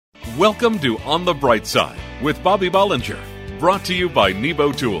Welcome to On the Bright Side with Bobby Bollinger, brought to you by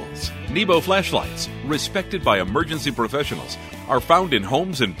Nebo Tools. Nebo flashlights, respected by emergency professionals, are found in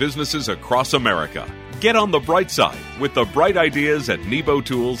homes and businesses across America. Get on the bright side with the bright ideas at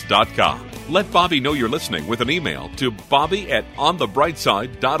nebotools.com. Let Bobby know you're listening with an email to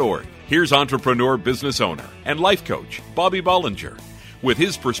bobby@onthebrightside.org. Here's entrepreneur, business owner, and life coach Bobby Bollinger with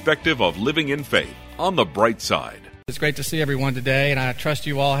his perspective of living in faith on the bright side. It's great to see everyone today, and I trust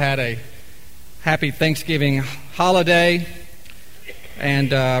you all had a happy Thanksgiving holiday.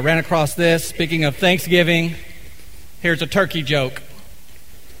 And ran across this. Speaking of Thanksgiving, here's a turkey joke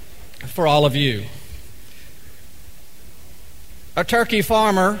for all of you. A turkey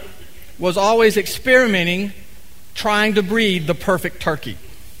farmer was always experimenting, trying to breed the perfect turkey.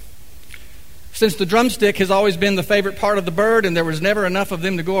 Since the drumstick has always been the favorite part of the bird and there was never enough of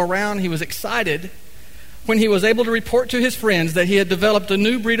them to go around, he was excited when he was able to report to his friends that he had developed a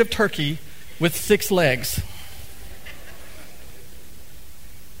new breed of turkey with 6 legs.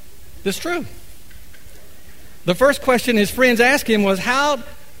 This is true. The first question his friends asked him was, "How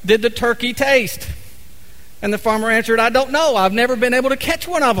did the turkey taste?" And the farmer answered, "I don't know. I've never been able to catch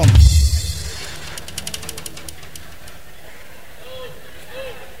one of them."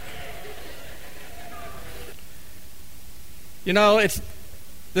 You know,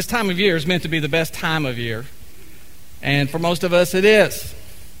 this time of year is meant to be the best time of year. And for most of us, it is.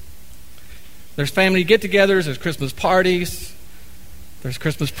 There's family get-togethers, there's Christmas parties, there's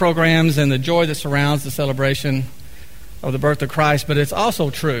Christmas programs, and the joy that surrounds the celebration of the birth of Christ. But it's also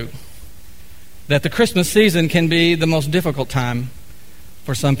true that the Christmas season can be the most difficult time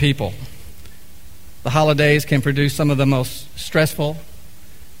for some people. The holidays can produce some of the most stressful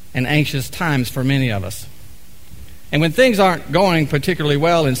and anxious times for many of us. And when things aren't going particularly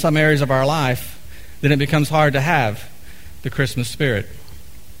well in some areas of our life, then it becomes hard to have the Christmas spirit.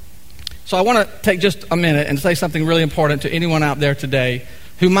 So I want to take just a minute and say something really important to anyone out there today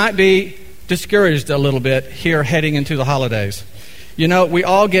who might be discouraged a little bit here heading into the holidays. You know, we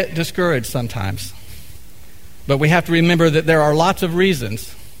all get discouraged sometimes. But we have to remember that there are lots of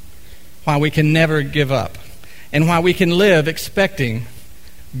reasons why we can never give up and why we can live expecting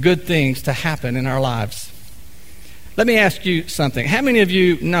good things to happen in our lives. Let me ask you something. How many of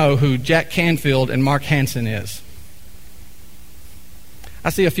you know who Jack Canfield and Mark Hansen is? I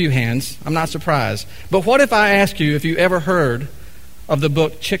see a few hands. I'm not surprised. But what if I ask you if you ever heard of the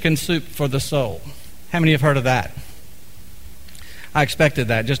book Chicken Soup for the Soul? How many have heard of that? I expected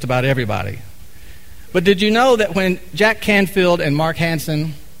that, just about everybody. But did you know that when Jack Canfield and Mark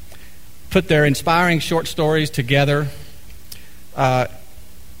Hansen put their inspiring short stories together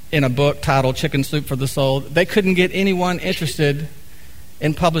in a book titled Chicken Soup for the Soul, they couldn't get anyone interested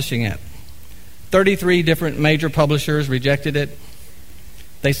in publishing it. 33 different major publishers rejected it.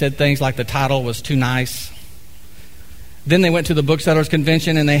 They said things like the title was too nice. Then they went to the Booksellers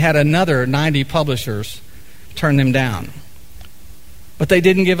Convention and they had another 90 publishers turn them down. But they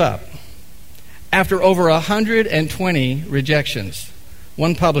didn't give up. After over 120 rejections,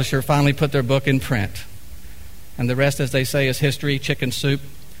 one publisher finally put their book in print. And the rest, as they say, is history. Chicken Soup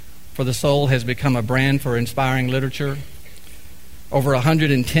for the Soul has become a brand for inspiring literature. Over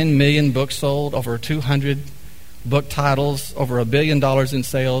 110 million books sold, over 200 book titles, over $1 billion in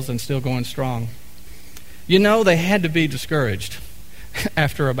sales, and still going strong. You know, they had to be discouraged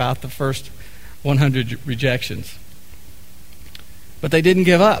after about the first 100 rejections. But they didn't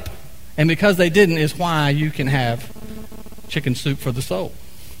give up. And because they didn't is why you can have Chicken Soup for the Soul.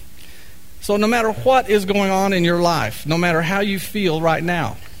 So no matter what is going on in your life, no matter how you feel right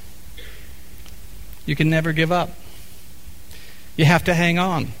now, you can never give up. You have to hang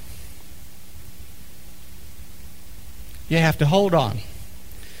on. You have to hold on.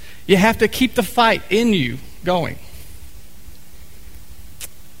 You have to keep the fight in you going.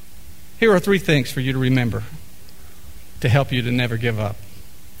 Here are 3 things for you to remember to help you to never give up.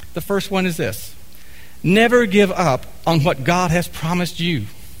 The first one is this: never give up on what God has promised you.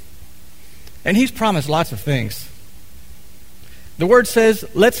 And He's promised lots of things. The Word says,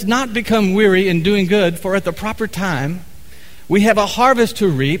 let's not become weary in doing good, for at the proper time we have a harvest to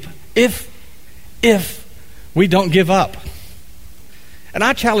reap if we don't give up. And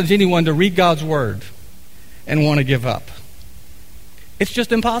I challenge anyone to read God's Word and want to give up. It's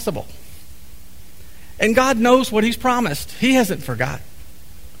just impossible. And God knows what He's promised. He hasn't forgotten.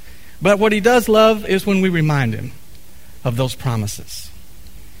 But what He does love is when we remind Him of those promises.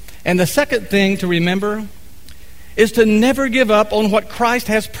 And the second thing to remember is to never give up on what Christ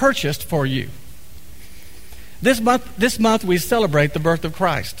has purchased for you. This month we celebrate the birth of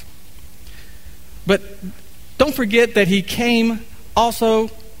Christ. But don't forget that He came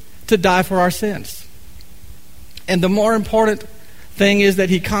also to die for our sins. And the more important thing is that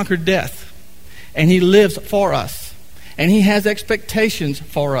he conquered death, and he lives for us, and he has expectations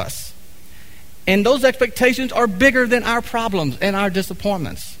for us. And those expectations are bigger than our problems and our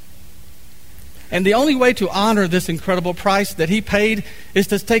disappointments. And the only way to honor this incredible price that he paid is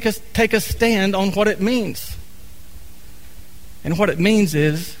to take a stand on what it means. And what it means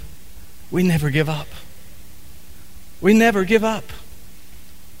is we never give up. We never give up.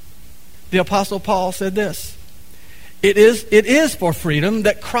 The Apostle Paul said this: It is for freedom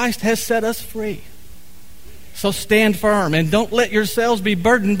that Christ has set us free. So stand firm and don't let yourselves be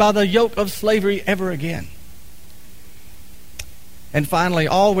burdened by the yoke of slavery ever again. And finally,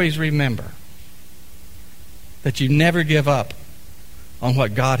 always remember that you never give up on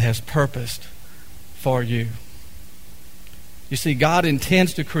what God has purposed for you. You see, God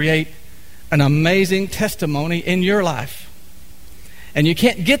intends to create an amazing testimony in your life. And you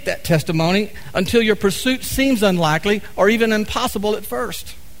can't get that testimony until your pursuit seems unlikely or even impossible at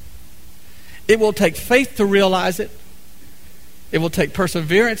first. It will take faith to realize it. It will take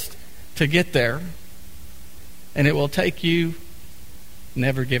perseverance to get there. And it will take you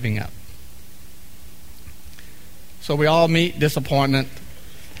never giving up. So we all meet disappointment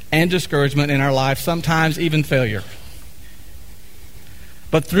and discouragement in our life, sometimes even failure.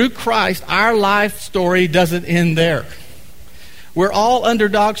 But through Christ, our life story doesn't end there. We're all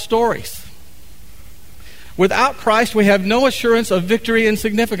underdog stories. Without Christ, we have no assurance of victory and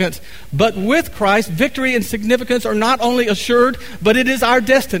significance. But with Christ, victory and significance are not only assured, but it is our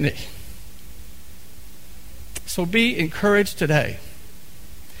destiny. So be encouraged today.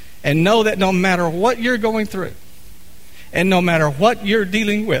 And know that no matter what you're going through, and no matter what you're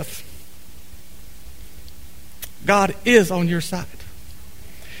dealing with, God is on your side.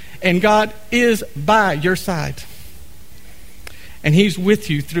 And God is by your side. And he's with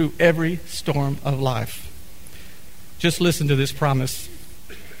you through every storm of life. Just listen to this promise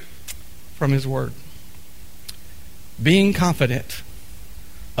from his word. Being confident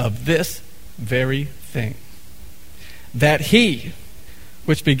of this very thing, that he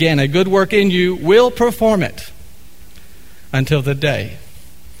which began a good work in you will perform it until the day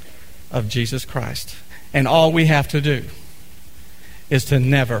of Jesus Christ. And all we have to do is to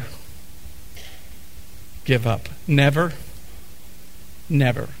never give up. Never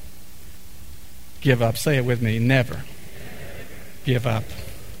give up. Say it with me. Never give up.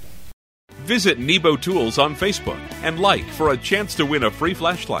 Visit Nebo Tools on Facebook and like for a chance to win a free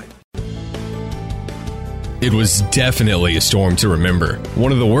flashlight. It was definitely a storm to remember.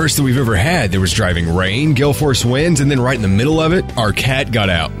 One of the worst that we've ever had. There was driving rain, gale force winds, and then right in the middle of it, our cat got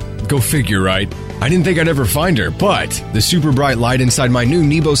out. Go figure, right? I didn't think I'd ever find her, but the super bright light inside my new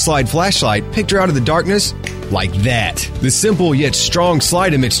Nebo Slide flashlight picked her out of the darkness like that. The simple yet strong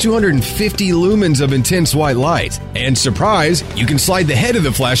slide emits 250 lumens of intense white light. And surprise, you can slide the head of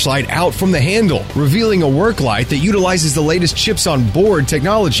the flashlight out from the handle, revealing a work light that utilizes the latest chips on board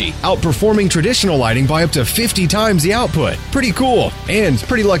technology, outperforming traditional lighting by up to 50 times the output. Pretty cool, and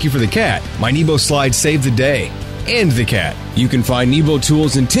pretty lucky for the cat. My Nebo Slide saved the day. And the cat. You can find Nebo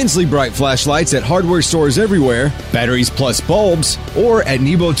Tools' intensely bright flashlights at hardware stores everywhere, batteries plus bulbs, or at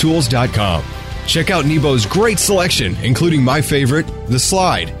nebotools.com. Check out Nebo's great selection, including my favorite, the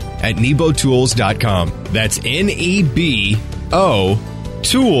Slide, at nebotools.com. That's Nebo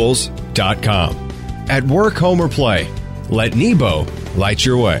tools.com. At work, home, or play, let Nebo light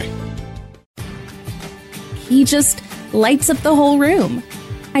your way. He just lights up the whole room.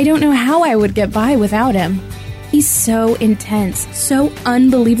 I don't know how I would get by without him. He's so intense, so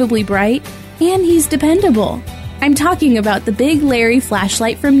unbelievably bright, and he's dependable. I'm talking about the Big Larry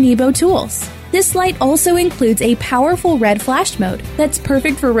flashlight from Nebo Tools. This light also includes a powerful red flash mode that's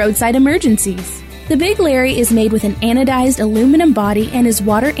perfect for roadside emergencies. The Big Larry is made with an anodized aluminum body and is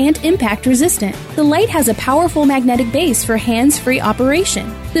water and impact resistant. The light has a powerful magnetic base for hands-free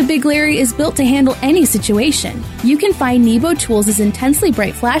operation. The Big Larry is built to handle any situation. You can find Nebo Tools' intensely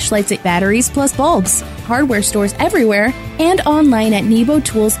bright flashlights at batteries plus bulbs, hardware stores everywhere, and online at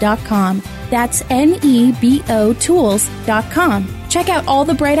nebotools.com. That's Nebo Tools.com. Check out all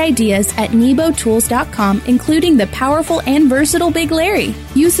the bright ideas at nebotools.com, including the powerful and versatile Big Larry.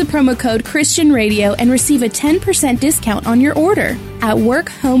 Use the promo code Christian Radio and receive a 10% discount on your order. At work,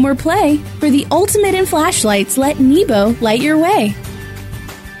 home, or play, for the ultimate in flashlights, let Nebo light your way.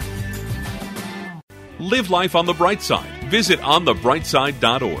 Live life on the bright side. Visit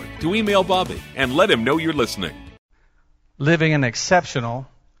onthebrightside.org to email Bobby and let him know you're listening. Living an exceptional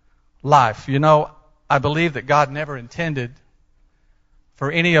life. You know, I believe that God never intended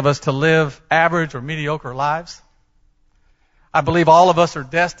for any of us to live average or mediocre lives. I believe all of us are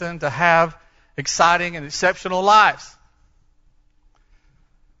destined to have exciting and exceptional lives.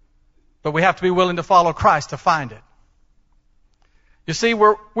 But we have to be willing to follow Christ to find it. You see,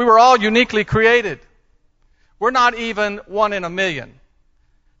 we were all uniquely created. We're not even 1 in a million.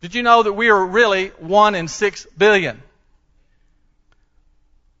 Did you know that we are really 1 in 6 billion?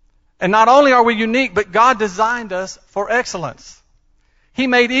 And not only are we unique, but God designed us for excellence. He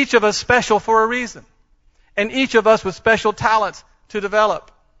made each of us special for a reason, and each of us with special talents to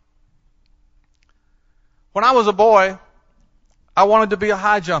develop. When I was a boy, I wanted to be a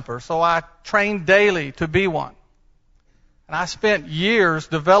high jumper, so I trained daily to be one. And I spent years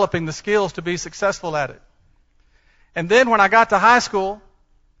developing the skills to be successful at it. And then when I got to high school,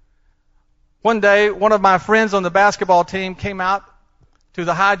 one day one of my friends on the basketball team came out to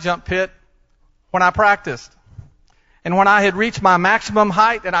the high jump pit when I practiced. And when I had reached my maximum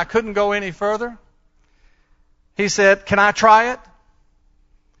height and I couldn't go any further, he said, "Can I try it?"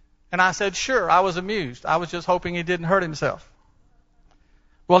 And I said, "Sure." I was amused. I was just hoping he didn't hurt himself.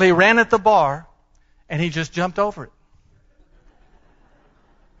 Well, he ran at the bar and he just jumped over it.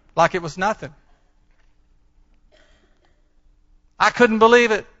 Like it was nothing. I couldn't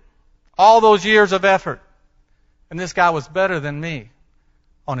believe it. All those years of effort. And this guy was better than me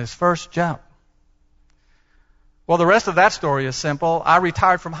on his first jump. Well, the rest of that story is simple. I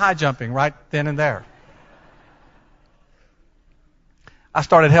retired from high jumping right then and there. I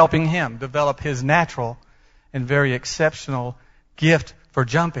started helping him develop his natural and very exceptional gift for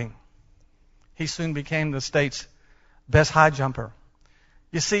jumping. He soon became the state's best high jumper.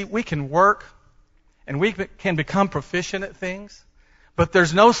 You see, we can work and we can become proficient at things, but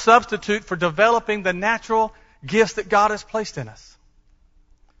there's no substitute for developing the natural gifts that God has placed in us.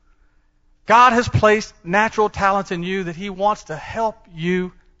 God has placed natural talents in you that He wants to help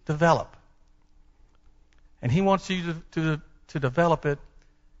you develop. And He wants you to develop it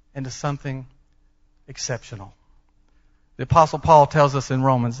into something exceptional. The Apostle Paul tells us in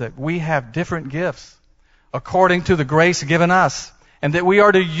Romans that we have different gifts according to the grace given us, and that we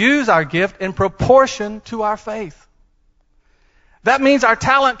are to use our gift in proportion to our faith. That means our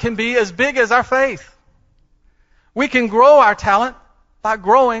talent can be as big as our faith. We can grow our talent by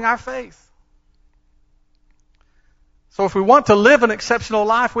growing our faith. So if we want to live an exceptional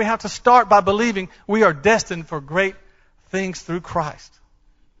life, we have to start by believing we are destined for great things through Christ.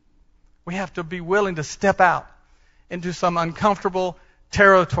 We have to be willing to step out into some uncomfortable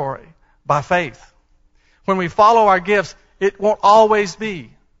territory by faith. When we follow our gifts, it won't always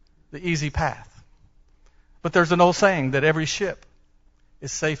be the easy path. But there's an old saying that every ship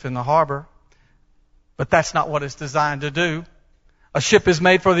is safe in the harbor, but that's not what it's designed to do. A ship is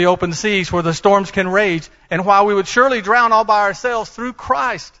made for the open seas where the storms can rage, and while we would surely drown all by ourselves, through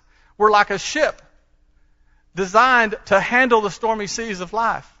Christ, we're like a ship designed to handle the stormy seas of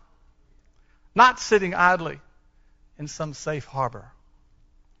life, not sitting idly in some safe harbor.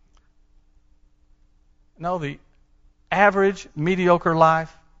 No, the average, mediocre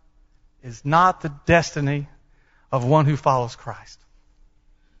life is not the destiny of one who follows Christ.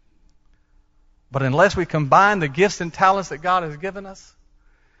 But unless we combine the gifts and talents that God has given us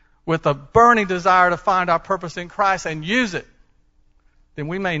with a burning desire to find our purpose in Christ and use it, then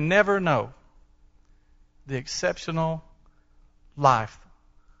we may never know the exceptional life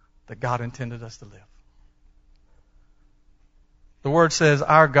that God intended us to live. The Word says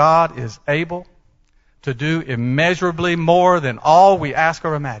our God is able to do immeasurably more than all we ask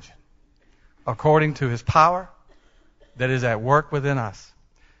or imagine, according to His power that is at work within us.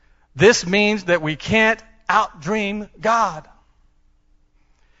 This means that we can't outdream God.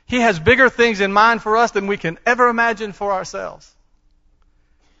 He has bigger things in mind for us than we can ever imagine for ourselves.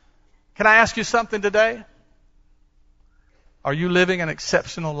 Can I ask you something today? Are you living an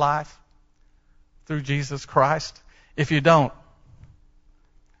exceptional life through Jesus Christ? If you don't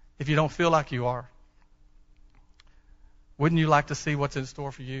feel like you are, wouldn't you like to see what's in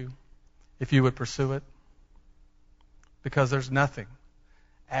store for you if you would pursue it? Because there's nothing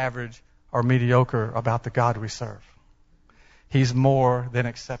average or mediocre about the God we serve. He's more than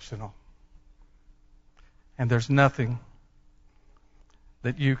exceptional. And there's nothing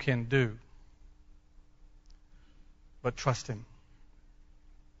that you can do but trust Him.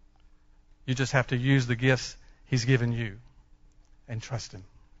 You just have to use the gifts He's given you and trust Him.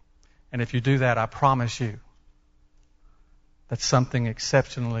 And if you do that, I promise you that something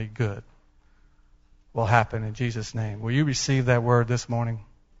exceptionally good will happen in Jesus' name. Will you receive that word this morning?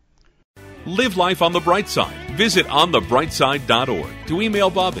 Live life on the bright side. Visit onthebrightside.org to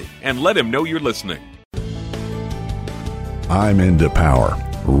email Bobby and let him know you're listening. I'm into power,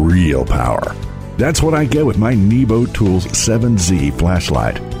 real power. That's what I get with my Nebo Tools 7Z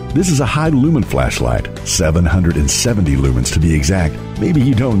flashlight. This is a high lumen flashlight, 770 lumens to be exact. Maybe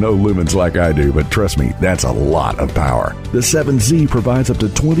you don't know lumens like I do, but trust me, that's a lot of power. The 7Z provides up to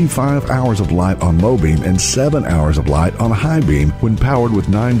 25 hours of light on low beam and 7 hours of light on high beam when powered with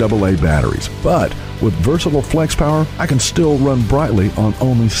 9AA batteries. But with versatile flex power, I can still run brightly on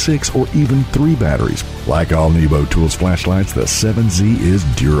only 6 or even 3 batteries. Like all Nebo Tools flashlights, the 7Z is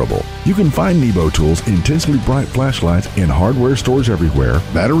durable. You can find Nebo Tools intensely bright flashlights in hardware stores everywhere,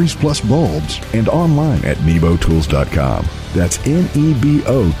 batteries plus bulbs, and online at nebotools.com. That's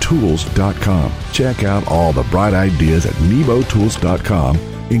NEBO Tools.com. Check out all the bright ideas at nebotools.com,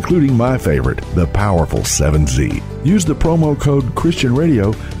 including my favorite, the powerful 7Z. Use the promo code Christian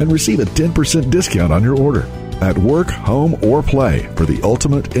Radio and receive a 10% discount on your order. At work, home, or play, for the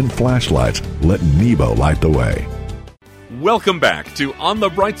ultimate in flashlights, let Nebo light the way. Welcome back to On the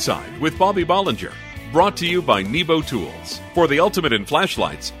Bright Side with Bobby Bollinger, brought to you by Nebo Tools. For the ultimate in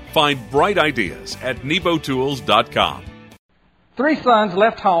flashlights, find bright ideas at nebotools.com. 3 sons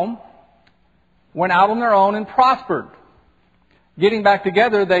left home, went out on their own, and prospered. Getting back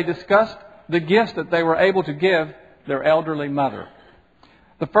together, they discussed the gifts that they were able to give their elderly mother.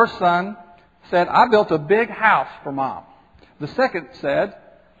 The first son said, "I built a big house for Mom." The second said,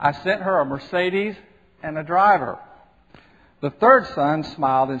 "I sent her a Mercedes and a driver." The third son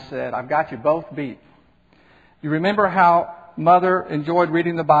smiled and said, "I've got you both beat. You remember how Mother enjoyed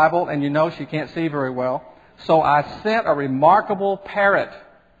reading the Bible, and you know she can't see very well. So I sent a remarkable parrot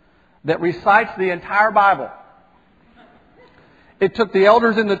that recites the entire Bible. It took the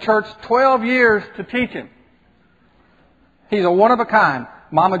elders in the church 12 years to teach him. He's a one of a kind.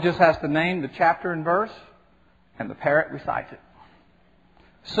 Mama just has to name the chapter and verse, and the parrot recites it."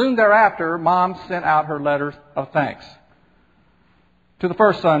 Soon thereafter, Mom sent out her letters of thanks. To the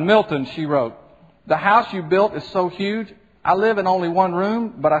first son, Milton, she wrote, "The house you built is so huge, I live in only one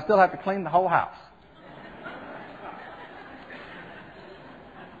room, but I still have to clean the whole house."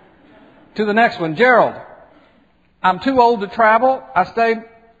 To the next one, Gerald, "I'm too old to travel. I stay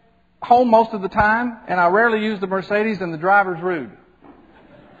home most of the time, and I rarely use the Mercedes, and the driver's rude."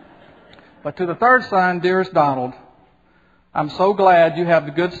 But to the third son, dearest Donald, "I'm so glad you have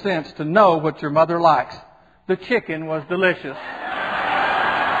the good sense to know what your mother likes. The chicken was delicious."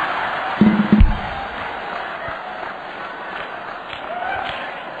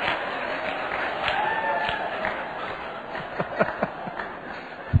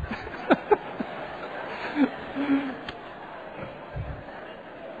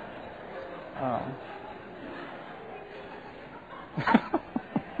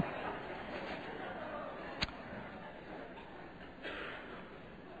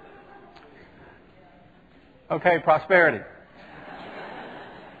 Okay, prosperity.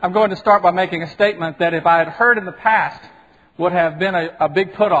 I'm going to start by making a statement that if I had heard in the past would have been a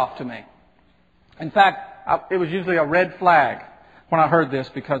big put-off to me. In fact, it was usually a red flag when I heard this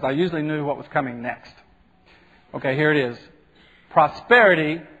because I usually knew what was coming next. Okay, here it is.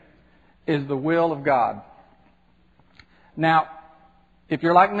 Prosperity is the will of God. Now, if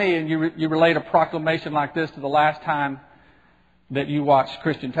you're like me and you relate a proclamation like this to the last time that you watched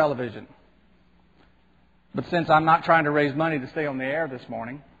Christian television, but since I'm not trying to raise money to stay on the air this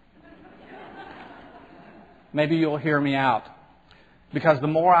morning, maybe you'll hear me out. Because the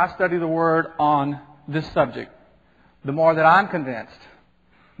more I study the Word on this subject, the more that I'm convinced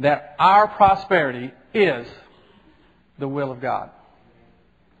that our prosperity is the will of God.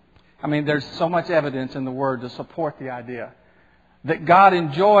 I mean, there's so much evidence in the Word to support the idea that God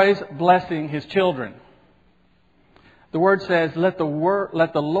enjoys blessing His children. The Word says, let the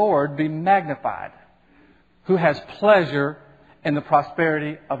Lord be magnified, who has pleasure in the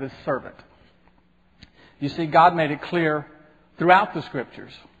prosperity of His servant. You see, God made it clear throughout the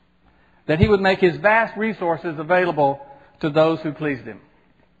Scriptures that He would make His vast resources available to those who pleased Him.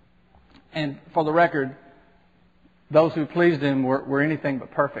 And for the record, those who pleased Him were anything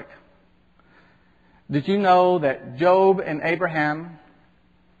but perfect. Did you know that Job and Abraham,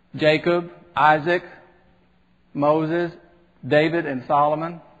 Jacob, Isaac, Moses, David, and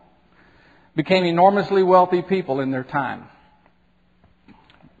Solomon became enormously wealthy people in their time?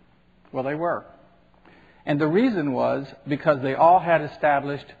 Well, they were. And the reason was because they all had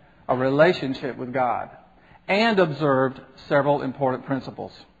established a relationship with God and observed several important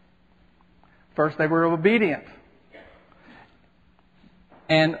principles. First, they were obedient.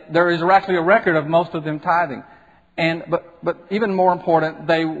 And there is actually a record of most of them tithing. But even more important,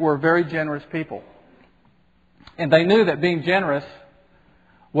 they were very generous people. And they knew that being generous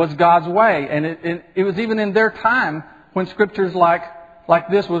was God's way. And it was even in their time when scriptures like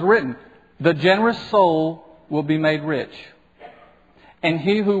this was written. The generous soul will be made rich, and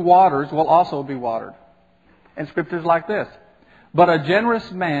he who waters will also be watered. And scriptures like this. But a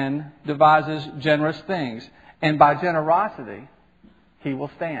generous man devises generous things, and by generosity he will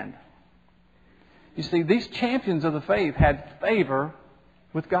stand. You see, these champions of the faith had favor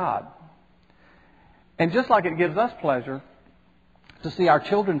with God. And just like it gives us pleasure to see our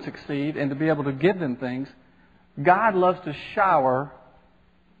children succeed and to be able to give them things, God loves to shower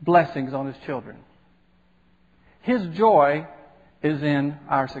blessings on His children. His joy is in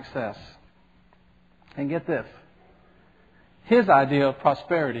our success. And get this, His idea of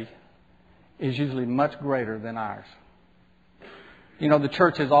prosperity is usually much greater than ours. You know, the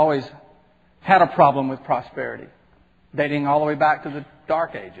church has always had a problem with prosperity, dating all the way back to the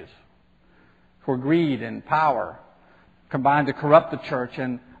Dark Ages, where greed and power combined to corrupt the church,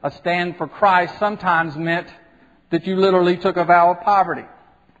 and a stand for Christ sometimes meant that you literally took a vow of poverty.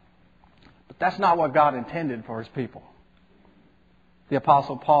 But that's not what God intended for His people. The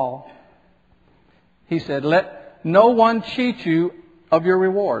Apostle Paul, he said, "Let no one cheat you of your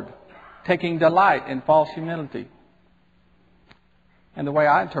reward, taking delight in false humility." And the way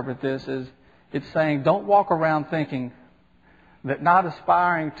I interpret this is, it's saying, don't walk around thinking that not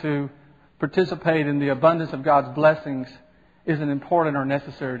aspiring to participate in the abundance of God's blessings isn't important or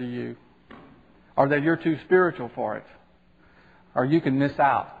necessary to you, or that you're too spiritual for it, or you can miss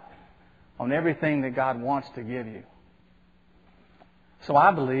out on everything that God wants to give you. So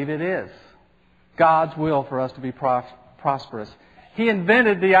I believe it is God's will for us to be prosperous. He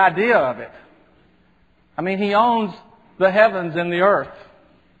invented the idea of it. I mean, He owns the heavens and the earth.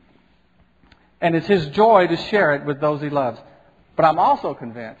 And it's His joy to share it with those He loves. But I'm also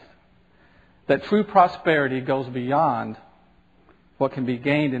convinced that true prosperity goes beyond what can be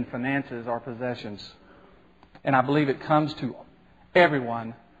gained in finances or possessions. And I believe it comes to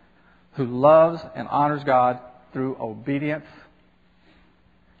everyone who loves and honors God through obedience,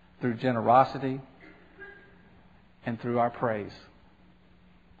 through generosity, and through our praise.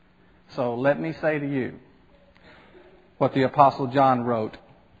 So let me say to you what the Apostle John wrote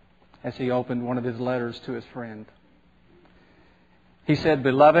as he opened one of his letters to his friend. He said,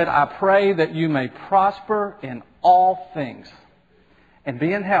 "Beloved, I pray that you may prosper in all things and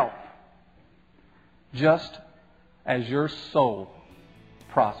be in health, just as your soul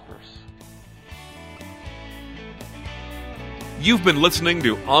prospers." You've been listening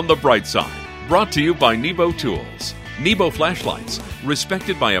to On the Bright Side, brought to you by Nebo Tools. Nebo flashlights,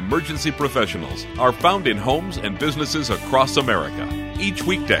 respected by emergency professionals, are found in homes and businesses across America. Each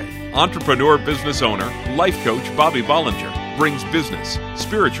weekday, entrepreneur, business owner, life coach Bobby Bollinger brings business,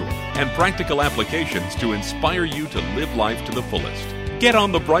 spiritual, and practical applications to inspire you to live life to the fullest. Get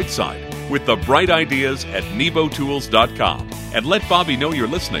on the bright side with the bright ideas at nebotools.com and let Bobby know you're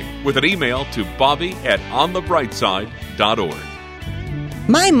listening with an email to bobby@onthebrightside.org.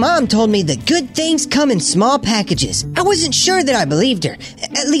 My mom told me that good things come in small packages. I wasn't sure that I believed her.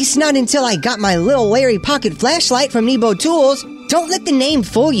 At least not until I got my Little Larry pocket flashlight from Nebo Tools. Don't let the name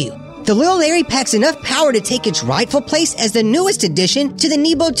fool you. The Little Larry packs enough power to take its rightful place as the newest addition to the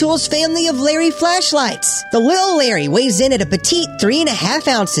Nebo Tools family of Larry flashlights. The Little Larry weighs in at a petite 3.5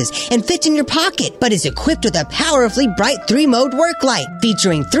 ounces and fits in your pocket, but is equipped with a powerfully bright 3-mode work light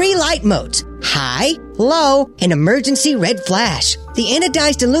featuring 3 light modes: high, low, and emergency red flash. The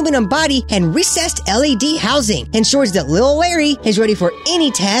anodized aluminum body and recessed LED housing ensures that Little Larry is ready for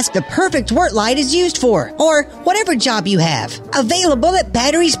any task the perfect work light is used for, or whatever job you have. Available at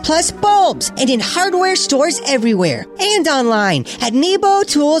Batteries Plus Bulbs and in hardware stores everywhere, and online at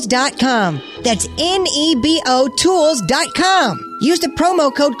nebotools.com. That's NEBO Tools.com. Use the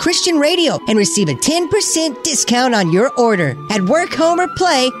promo code Christian Radio and receive a 10% discount on your order. At work, home, or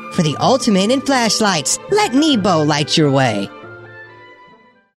play, for the ultimate in flashlights, let Nebo light your way.